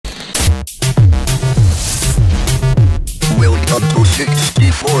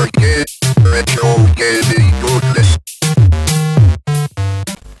C64 game, retro gaming goodness.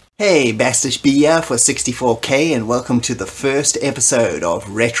 Hey, Bastish B here for 64K and welcome to the first episode of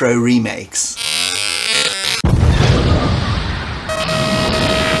Retro Remakes.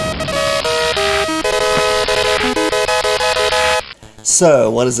 So,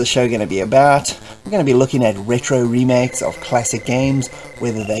 what is the show going to be about? We're going to be looking at retro remakes of classic games,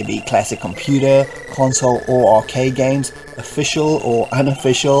 whether they be classic computer, console or arcade games, official or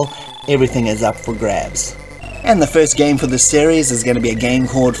unofficial, everything is up for grabs. And the first game for this series is going to be a game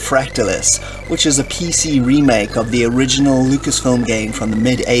called Fractalus, which is a PC remake of the original Lucasfilm game from the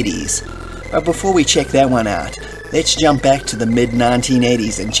mid-80s. But before we check that one out, let's jump back to the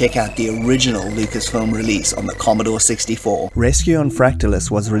mid-1980s and check out the original Lucasfilm release on the Commodore 64. Rescue on Fractalus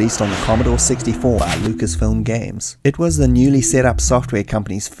was released on the Commodore 64 by Lucasfilm Games. It was the newly set up software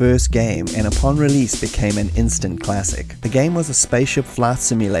company's first game and upon release became an instant classic. The game was a spaceship flight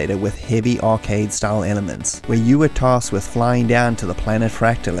simulator with heavy arcade style elements, where you were tasked with flying down to the planet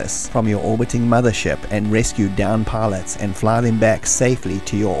Fractalus from your orbiting mothership and rescue downed pilots and fly them back safely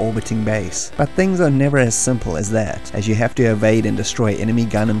to your orbiting base. But things are never as simple as that, as you have to evade and destroy enemy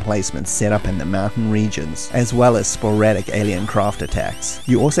gun emplacements set up in the mountain regions, as well as sporadic alien craft attacks.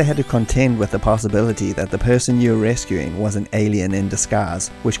 You also had to contend with the possibility that the person you were rescuing was an alien in disguise,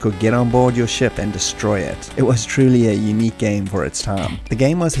 which could get on board your ship and destroy it. It was truly a unique game for its time. The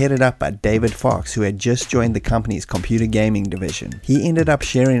game was headed up by David Fox, who had just joined the company's computer gaming division. He ended up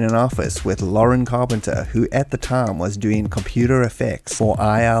sharing an office with Lauren Carpenter, who at the time was doing computer effects for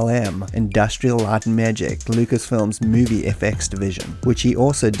ILM, Industrial Light and Magic, Lucasfilm's movie FX division, which he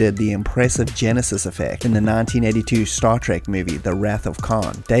also did the impressive Genesis effect in the 1982 Star Trek movie The Wrath of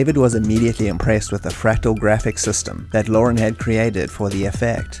Khan. David was immediately impressed with the fractal graphics system that Lauren had created for the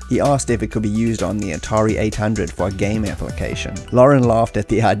effect. He asked if it could be used on the Atari 800 for a game application. Lauren laughed at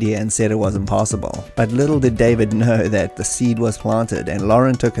the idea and said it was impossible, but little did David know that the seed was planted and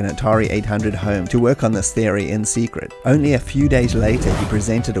Lauren took an Atari 800 home to work on this theory in secret. Only a few days later he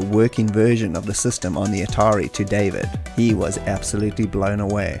presented a working version of the system on the Atari to David. He was absolutely blown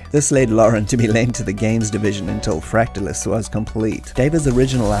away. This led Lauren to be lent to the games division until Fractalus was complete. David's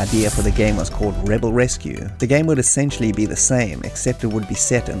original idea for the game was called Rebel Rescue. The game would essentially be the same, except it would be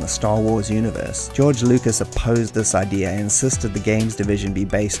set in the Star Wars universe. George Lucas opposed this idea and insisted the games division be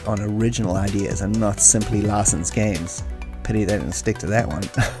based on original ideas and not simply licensed games. Pity they didn't stick to that one.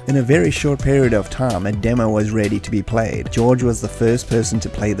 In a very short period of time, a demo was ready to be played. George was the first person to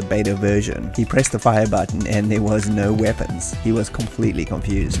play the beta version. He pressed the fire button and there was no weapons. He was completely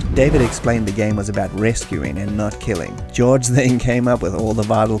confused. David explained the game was about rescuing and not killing. George then came up with all the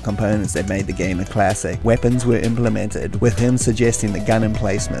vital components that made the game a classic. Weapons were implemented, with him suggesting the gun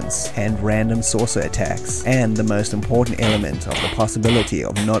emplacements and random saucer attacks, and the most important element of the possibility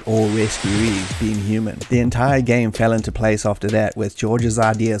of not all rescuees being human. The entire game fell into place after that, with George's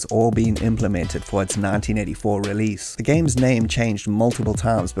ideas all being implemented for its 1984 release. The game's name changed multiple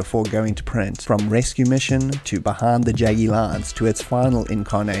times before going to print, from Rescue Mission to Behind the Jaggy Lines to its final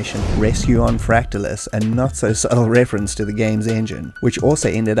incarnation, Rescue on Fractalus, a not so subtle reference to the game's engine, which also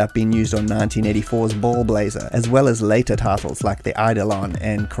ended up being used on 1984's Ball Blazer, as well as later titles like the Eidolon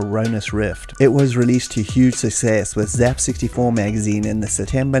and Coronis Rift. It was released to huge success, with Zap 64 magazine in the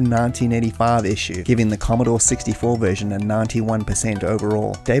September 1985 issue giving the Commodore 64 version a 91%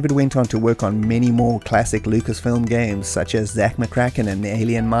 overall. David went on to work on many more classic Lucasfilm games such as Zack McCracken and the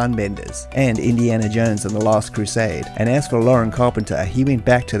Alien Mindbenders and Indiana Jones and the Last Crusade. And as for Lauren Carpenter, he went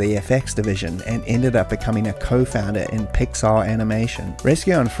back to the FX division and ended up becoming a co-founder in Pixar Animation.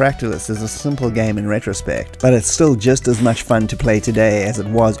 Rescue on Fractalus is a simple game in retrospect, but it's still just as much fun to play today as it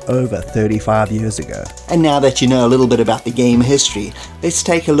was over 35 years ago. And now that you know a little bit about the game history, let's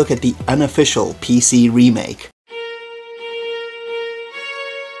take a look at the unofficial PC remake.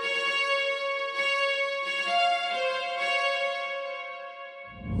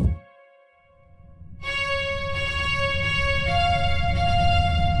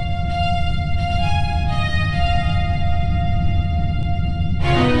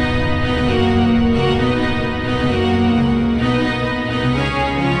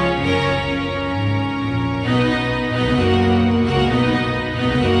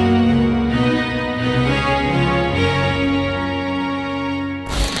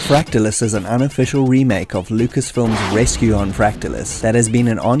 Fractalus is an unofficial remake of Lucasfilm's Rescue on Fractalus that has been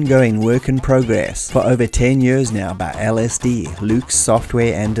an ongoing work in progress for over 10 years now by LSD, Luke's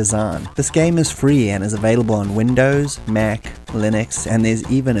Software and Design. This game is free and is available on Windows, Mac, Linux, and there's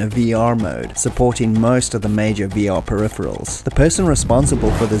even a VR mode, supporting most of the major VR peripherals. The person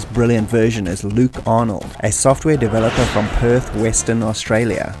responsible for this brilliant version is Luke Arnold, a software developer from Perth, Western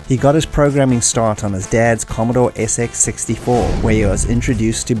Australia. He got his programming start on his dad's Commodore SX64, where he was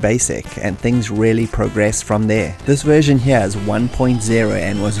introduced to BASIC, and things really progressed from there. This version here is 1.0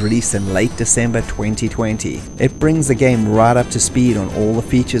 and was released in late December 2020. It brings the game right up to speed on all the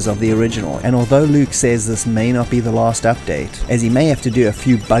features of the original, and although Luke says this may not be the last update, as he may have to do a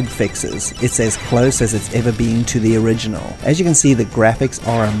few bug fixes, it's as close as it's ever been to the original. As you can see, the graphics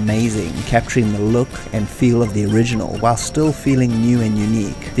are amazing, capturing the look and feel of the original while still feeling new and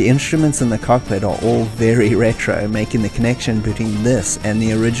unique. The instruments in the cockpit are all very retro, making the connection between this and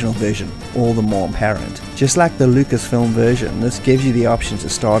the original version all the more apparent. Just like the Lucasfilm version, this gives you the option to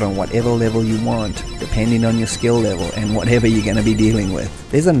start on whatever level you want, depending on your skill level and whatever you're going to be dealing with.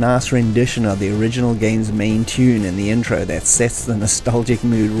 There's a nice rendition of the original game's main tune in the intro that sets the nostalgic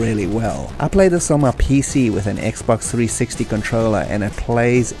mood really well. I played this on my PC with an Xbox 360 controller and it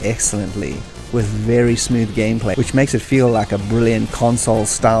plays excellently, with very smooth gameplay, which makes it feel like a brilliant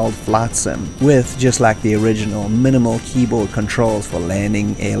console-styled flight sim, with, just like the original, minimal keyboard controls for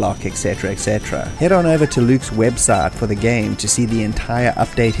landing, airlock, etc, etc. Head on over to Luke's website for the game to see the entire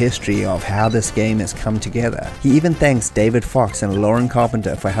update history of how this game has come together. He even thanks David Fox and Lauren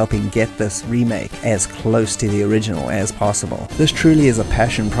Carpenter for helping get this remake as close to the original as possible. This truly is a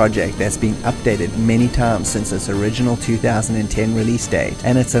passion project that's been updated many times since its original 2010 release date,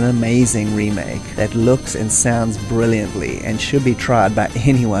 and it's an amazing remake that looks and sounds brilliantly and should be tried by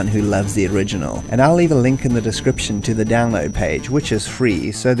anyone who loves the original. And I'll leave a link in the description to the download page, which is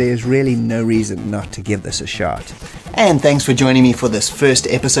free, so there's really no reason not to give this a shot. And thanks for joining me for this first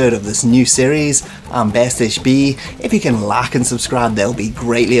episode of this new series. I'm BastishB. If you can like and subscribe, that'll be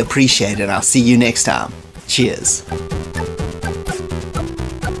greatly appreciated. I'll see you next time. Cheers.